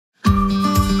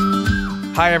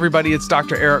Hi, everybody. It's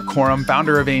Dr. Erik Korem,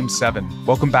 founder of AIM7.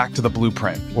 Welcome back to The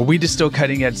Blueprint, where we distill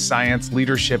cutting-edge science,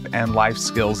 leadership, and life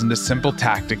skills into simple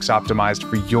tactics optimized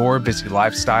for your busy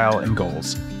lifestyle and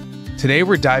goals. Today,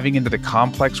 we're diving into the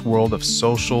complex world of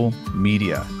social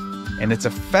media and its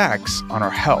effects on our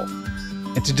health.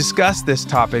 And to discuss this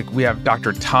topic, we have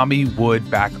Dr. Tommy Wood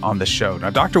back on the show. Now,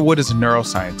 Dr. Wood is a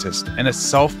neuroscientist and a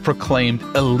self-proclaimed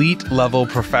elite-level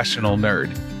professional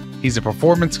nerd. He's a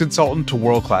performance consultant to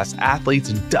world-class athletes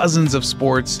in dozens of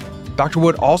sports. Dr.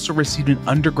 Wood also received an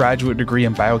undergraduate degree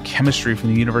in biochemistry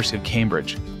from the University of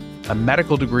Cambridge, a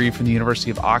medical degree from the University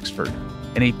of Oxford,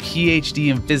 and a PhD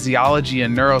in physiology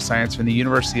and neuroscience from the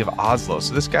University of Oslo.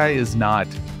 So this guy is not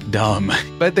dumb.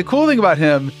 But the cool thing about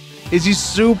him is he's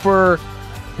super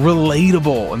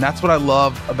relatable. And that's what I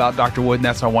love about Dr. Wood. And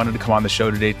that's why I wanted to come on the show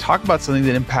today, talk about something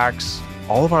that impacts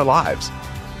all of our lives.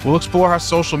 We'll explore how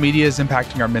social media is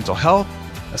impacting our mental health,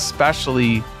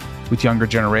 especially with younger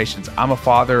generations. I'm a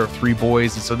father of 3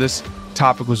 boys, and so this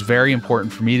topic was very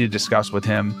important for me to discuss with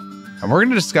him. And we're going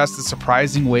to discuss the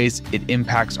surprising ways it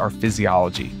impacts our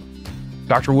physiology.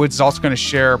 Dr. Woods is also going to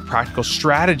share practical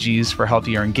strategies for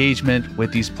healthier engagement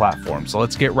with these platforms. So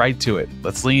let's get right to it.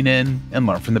 Let's lean in and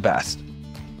learn from the best.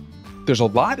 There's a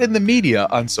lot in the media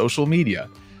on social media,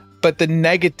 but the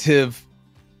negative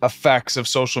effects of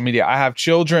social media. I have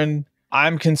children.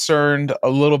 I'm concerned a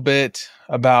little bit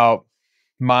about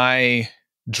my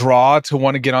draw to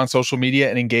want to get on social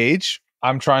media and engage.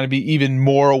 I'm trying to be even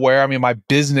more aware. I mean,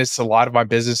 a lot of my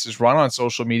business is run on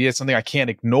social media. It's something I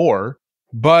can't ignore,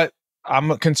 but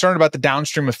I'm concerned about the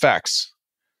downstream effects.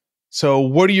 So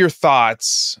what are your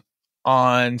thoughts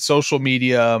on social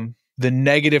media, the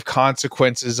negative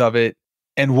consequences of it,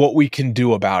 and what we can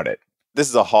do about it? This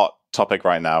is a hot topic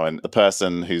right now, and the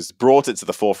person who's brought it to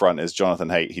the forefront is Jonathan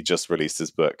Haidt. He just released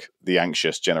his book, The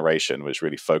Anxious Generation, which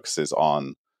really focuses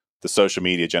on the social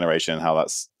media generation and how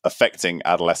that's affecting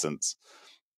adolescents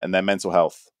and their mental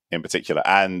health in particular.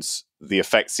 And the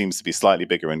effect seems to be slightly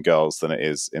bigger in girls than it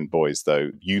is in boys,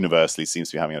 though universally seems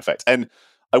to be having an effect. And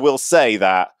I will say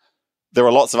that there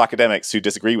are lots of academics who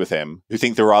disagree with him, who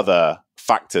think there are other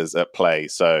factors at play.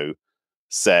 So,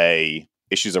 say,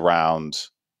 issues around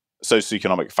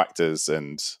socioeconomic factors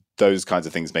and those kinds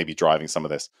of things may be driving some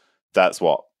of this. That's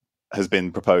what has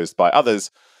been proposed by others.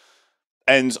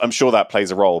 And I'm sure that plays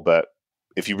a role, but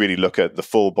if you really look at the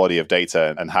full body of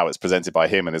data and how it's presented by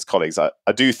him and his colleagues,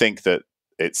 I do think that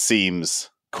it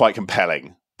seems quite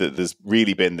compelling that there's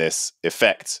really been this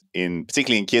effect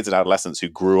particularly in kids and adolescents who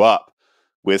grew up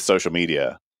with social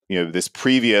media. You know, this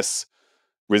previous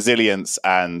resilience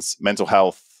and mental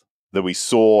health that we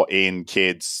saw in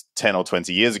kids 10 or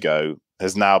 20 years ago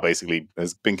has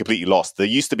been completely lost. There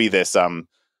used to be this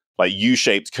like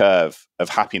U-shaped curve of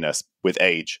happiness with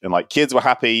age, and like kids were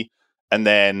happy, and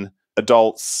then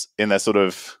adults in their sort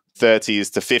of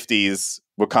 30s to 50s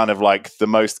were kind of like the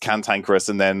most cantankerous,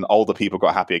 and then older people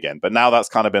got happy again. But now that's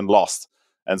kind of been lost,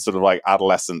 and sort of like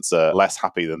adolescents are less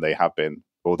happy than they have been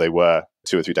or they were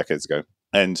 2 or 3 decades ago.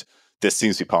 And this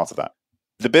seems to be part of that.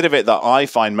 The bit of it that I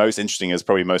find most interesting is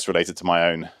probably most related to my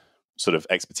own sort of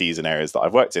expertise in areas that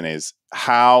I've worked in is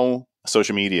how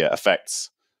social media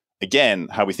affects, again,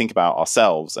 how we think about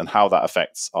ourselves and how that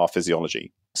affects our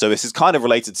physiology. So this is kind of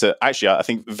related to, actually, I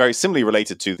think very similarly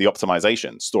related to the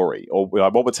optimization story, or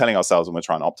what we're telling ourselves when we're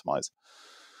trying to optimize.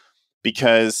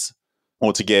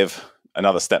 Or to give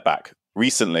another step back,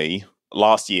 recently,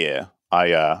 last year,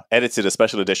 I edited a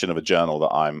special edition of a journal that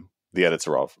I'm the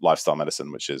editor of, Lifestyle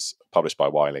Medicine, which is published by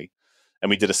Wiley. And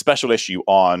we did a special issue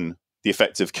on the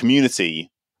effect of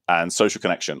community and social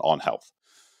connection on health.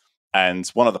 And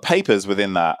one of the papers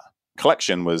within that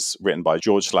collection was written by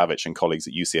George Slavich and colleagues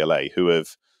at UCLA, who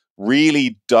have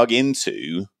really dug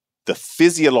into the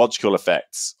physiological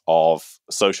effects of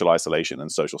social isolation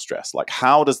and social stress. Like,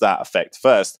 how does that affect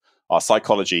first our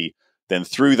psychology, then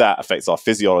through that affects our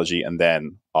physiology, and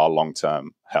then our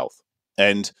long-term health?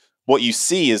 And what you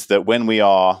see is that when we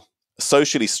are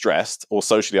socially stressed or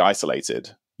socially isolated,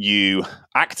 you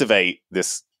activate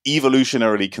this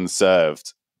evolutionarily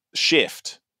conserved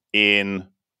shift in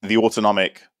the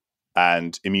autonomic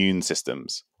and immune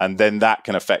systems. And then that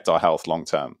can affect our health long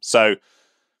term. So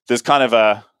there's kind of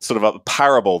a sort of a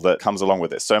parable that comes along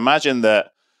with this. So imagine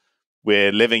that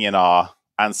we're living in our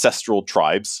ancestral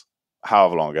tribes,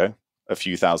 however long ago, a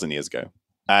few thousand years ago.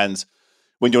 And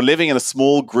when you're living in a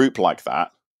small group like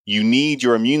that, you need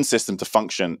your immune system to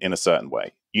function in a certain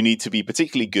way. You need to be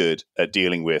particularly good at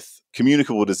dealing with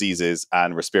communicable diseases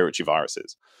and respiratory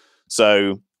viruses.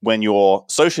 So when you're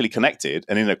socially connected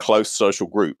and in a close social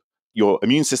group, your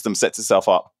immune system sets itself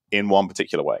up in one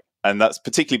particular way. And that's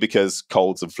particularly because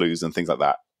colds and flus and things like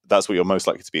that, That's what you're most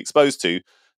likely to be exposed to.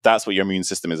 That's what your immune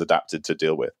system is adapted to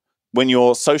deal with. When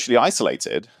you're socially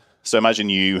isolated, so imagine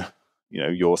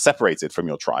you're separated from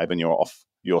your tribe and you're off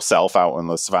yourself out in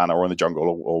the savannah or in the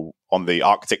jungle or on the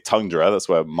Arctic tundra. That's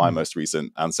where my most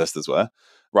recent ancestors were,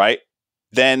 right?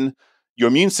 Then your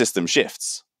immune system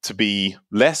shifts to be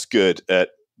less good at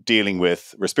dealing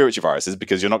with respiratory viruses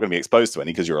because you're not going to be exposed to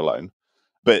any because you're alone,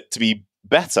 but to be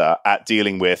better at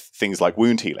dealing with things like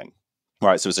wound healing,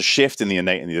 right? So it's a shift in the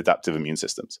innate and the adaptive immune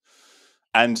systems.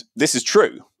 And this is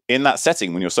true. In that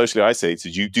setting, when you're socially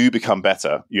isolated, you do become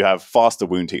better. You have faster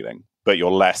wound healing, but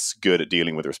you're less good at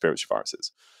dealing with respiratory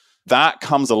viruses. That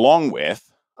comes along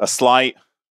with a slight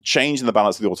change in the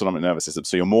balance of the autonomic nervous system.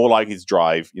 So you're more likely to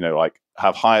drive,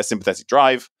 have higher sympathetic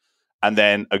drive, and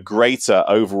then a greater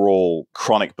overall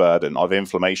chronic burden of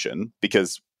inflammation,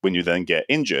 because when you then get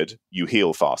injured, you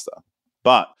heal faster.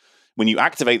 But when you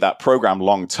activate that program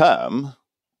long term,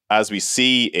 as we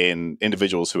see in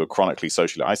individuals who are chronically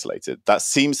socially isolated, that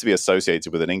seems to be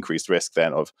associated with an increased risk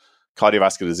then of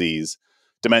cardiovascular disease,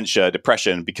 dementia,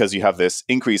 depression, because you have this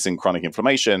increase in chronic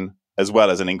inflammation as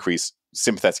well as an increased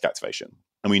sympathetic activation.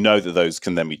 And we know that those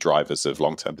can then be drivers of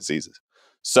long-term diseases.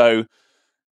 So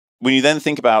when you then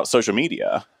think about social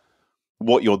media,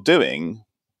 what you're doing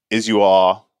is you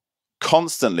are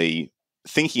constantly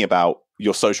thinking about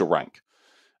your social rank.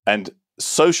 And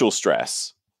social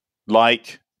stress,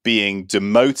 like being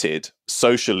demoted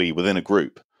socially within a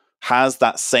group, has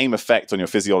that same effect on your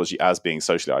physiology as being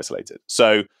socially isolated.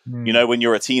 So, when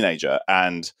you're a teenager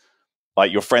and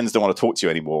like your friends don't want to talk to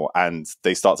you anymore and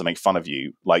they start to make fun of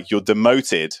you, like you're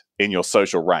demoted in your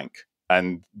social rank.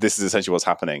 And this is essentially what's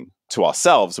happening to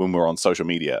ourselves when we're on social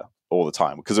media all the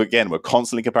time. Because again, we're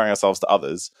constantly comparing ourselves to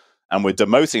others and we're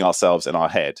demoting ourselves in our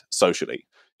head socially.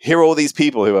 Here are all these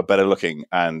people who are better looking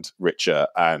and richer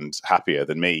and happier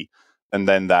than me. And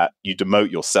then that you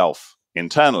demote yourself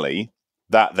internally,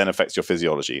 that then affects your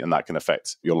physiology and that can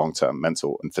affect your long-term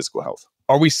mental and physical health.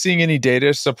 Are we seeing any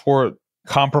data support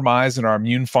compromise in our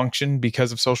immune function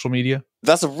because of social media?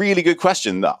 That's a really good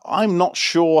question that I'm not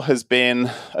sure has been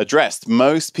addressed.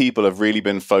 Most people have really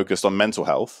been focused on mental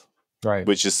health, right,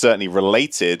 which is certainly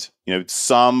related.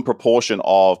 Some proportion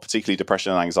of particularly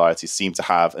depression and anxiety seem to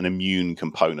have an immune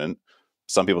component.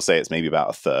 Some people say it's maybe about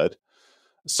a third.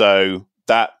 So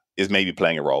that is maybe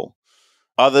playing a role.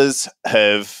 Others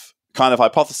have kind of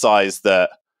hypothesized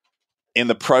that in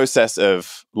the process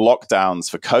of lockdowns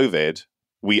for COVID,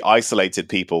 we isolated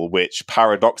people, which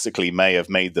paradoxically may have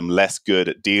made them less good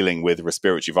at dealing with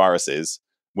respiratory viruses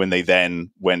when they then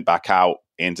went back out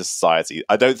into society.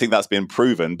 I don't think that's been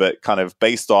proven, but kind of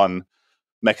based on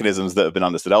mechanisms that have been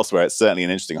understood elsewhere, it's certainly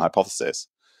an interesting hypothesis.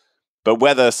 But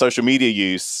whether social media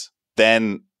use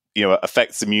then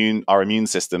affects our immune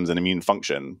systems and immune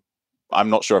function,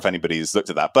 I'm not sure if anybody's looked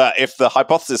at that. But if the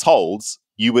hypothesis holds,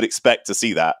 you would expect to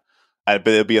see that. But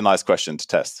it'd be a nice question to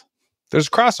test. There's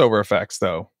crossover effects,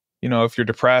 though. If you're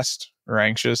depressed or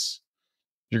anxious,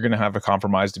 you're going to have a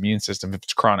compromised immune system if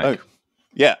it's chronic. Oh,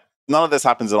 yeah. None of this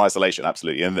happens in isolation,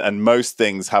 absolutely. And most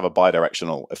things have a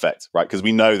bidirectional effect, right? Because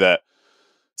we know that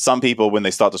some people, when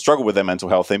they start to struggle with their mental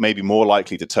health, they may be more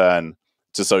likely to turn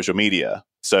to social media.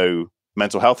 So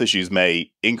mental health issues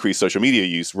may increase social media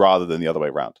use rather than the other way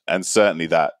around. And certainly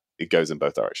that it goes in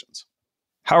both directions.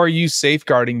 How are you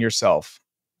safeguarding yourself?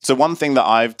 So one thing that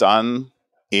I've done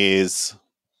is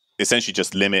essentially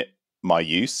just limit my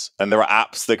use. And there are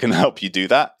apps that can help you do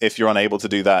that if you're unable to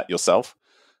do that yourself.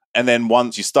 And then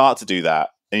once you start to do that,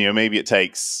 and maybe it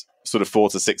takes sort of 4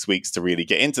 to 6 weeks to really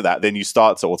get into that, then you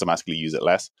start to automatically use it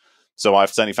less. So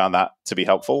I've certainly found that to be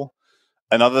helpful.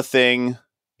 Another thing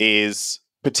is,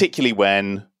 particularly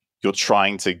when you're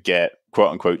trying to get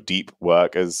quote unquote deep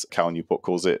work, as Cal Newport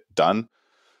calls it, done,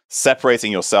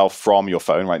 separating yourself from your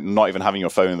phone, right? Not even having your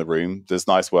phone in the room. There's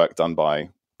nice work done by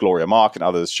Gloria Mark and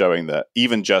others showing that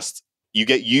even just you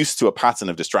get used to a pattern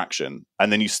of distraction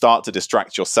and then you start to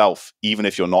distract yourself, even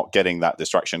if you're not getting that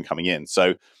distraction coming in.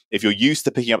 So if you're used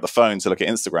to picking up the phone to look at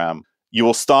Instagram, you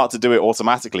will start to do it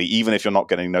automatically, even if you're not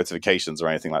getting notifications or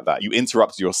anything like that. You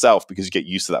interrupt yourself because you get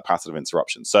used to that pattern of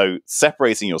interruption. So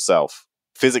separating yourself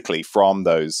physically from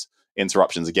those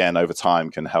interruptions again over time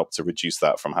can help to reduce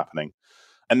that from happening.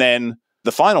 And then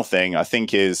the final thing I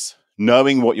think is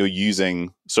knowing what you're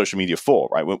using social media for,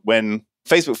 right? When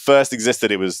Facebook first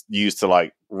existed, it was used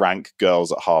to rank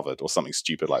girls at Harvard or something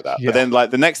stupid like that. Yeah. But then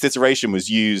the next iteration was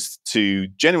used to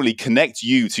generally connect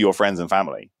you to your friends and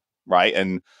family, right?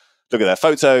 And look at their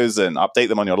photos and update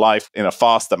them on your life in a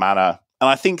faster manner. And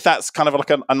I think that's kind of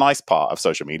like a nice part of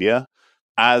social media,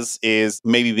 as is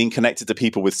maybe being connected to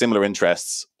people with similar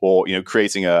interests or,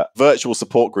 creating a virtual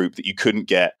support group that you couldn't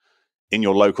get in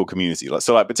your local community.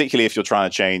 So like particularly if you're trying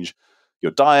to change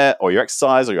your diet or your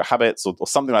exercise or your habits or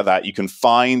something like that, you can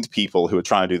find people who are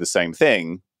trying to do the same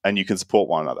thing and you can support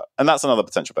one another. And that's another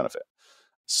potential benefit.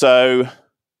 So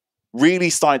really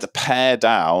starting to pare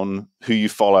down who you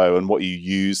follow and what you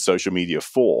use social media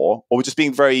for, or just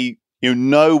being very,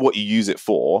 know what you use it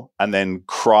for and then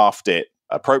craft it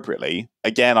appropriately.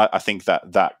 Again, I think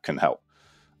that can help.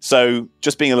 So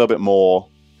just being a little bit more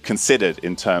considered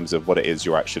in terms of what it is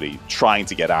you're actually trying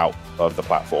to get out of the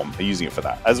platform and using it for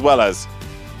that, as well as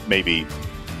maybe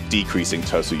decreasing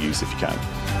total use if you can.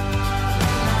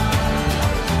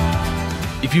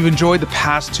 If you've enjoyed the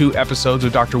past 2 episodes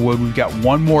with Dr. Wood, we've got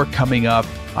one more coming up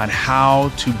on how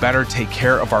to better take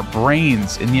care of our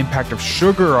brains and the impact of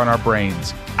sugar on our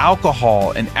brains,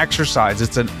 alcohol, and exercise.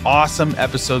 It's an awesome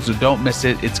episode, so don't miss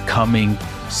it. It's coming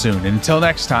soon. And until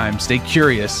next time, stay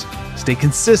curious, stay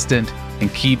consistent,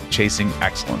 and keep chasing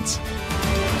excellence.